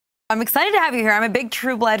I'm excited to have you here. I'm a big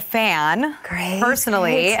True Blood fan,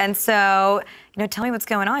 personally, and so tell me what's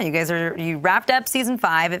going on. You wrapped up season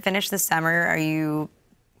 5. It finished this summer. Are you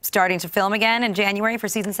starting to film again in January for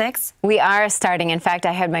season 6? We are starting. In fact,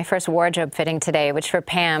 I had my first wardrobe fitting today, which for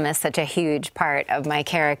Pam is such a huge part of my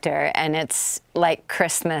character, and it's like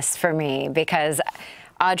Christmas for me because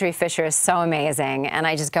Audrey Fisher is so amazing, and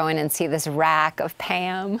I just go in and see this rack of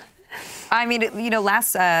Pam. I mean,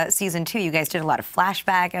 last season 2, you guys did a lot of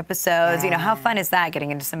flashback episodes. Yeah. How fun is that,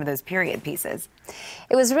 getting into some of those period pieces?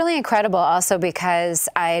 It was really incredible also because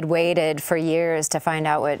I had waited for years to find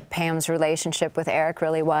out what Pam's relationship with Eric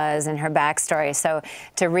really was and her backstory. So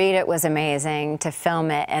to read it was amazing, to film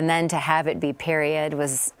it, and then to have it be period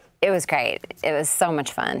was great. It was so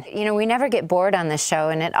much fun. We never get bored on this show,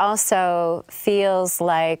 and it also feels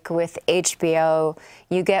like with HBO,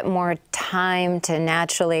 you get more time to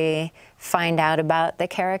naturally find out about the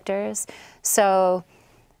characters. So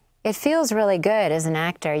it feels really good as an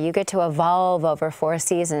actor. You get to evolve over 4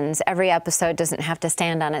 seasons. Every episode doesn't have to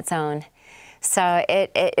stand on its own. So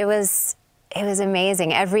it was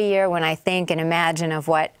amazing. Every year when I think and imagine of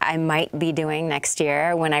what I might be doing next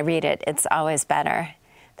year, when I read it, it's always better.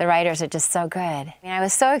 The writers are just so good. I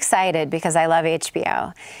was so excited because I love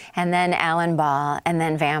HBO, and then Alan Ball, and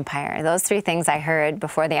then Vampire. Those 3 things I heard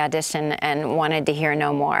before the audition and wanted to hear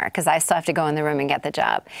no more because I still have to go in the room and get the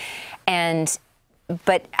job.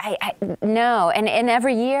 But and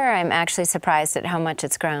every year I'm actually surprised at how much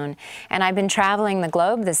it's grown. And I've been traveling the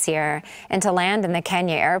globe this year, and to land in the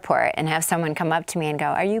Kenya airport and have someone come up to me and go,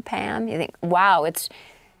 "Are you Pam?" You think, wow,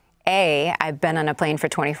 I've been on a plane for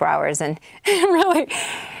 24 hours and really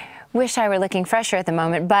wish I were looking fresher at the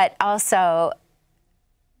moment, but also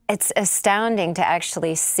it's astounding to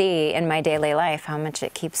actually see in my daily life how much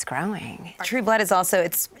it keeps growing. True Blood is also,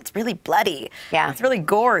 it's really bloody. Yeah. It's really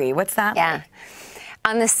gory. What's that like?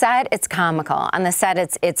 On the set, it's comical. On the set,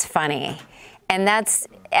 it's funny. And that's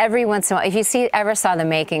every once in a while. If you ever saw the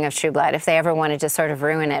making of True Blood, if they ever wanted to sort of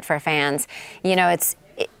ruin it for fans,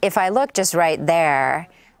 if I look just right there,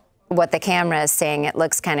 what the camera is saying, it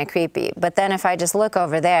looks kind of creepy. But then if I just look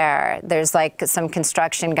over there, there's like some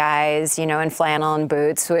construction guys, in flannel and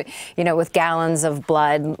boots, with gallons of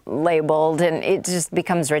blood labeled, and it just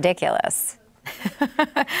becomes ridiculous.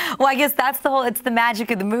 Well, I guess that's it's the magic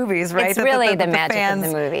of the movies, right? It's really the magic of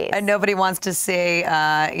the movies. And nobody wants to say,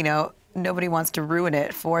 nobody wants to ruin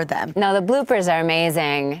it for them. No, the bloopers are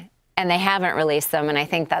amazing, and they haven't released them, and I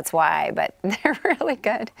think that's why, but they're really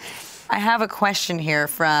good. I have a question here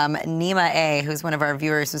from Nima A, who's one of our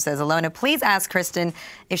viewers, who says, Alyona, please ask Kristin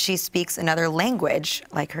if she speaks another language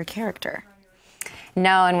like her character.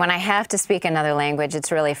 No, and when I have to speak another language,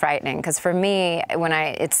 it's really frightening. Because for me,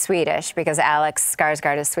 it's Swedish, because Alex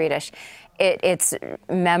Skarsgård is Swedish. It's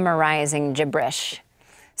memorizing gibberish.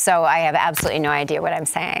 So I have absolutely no idea what I'm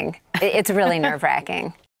saying. It's really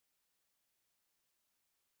nerve-wracking.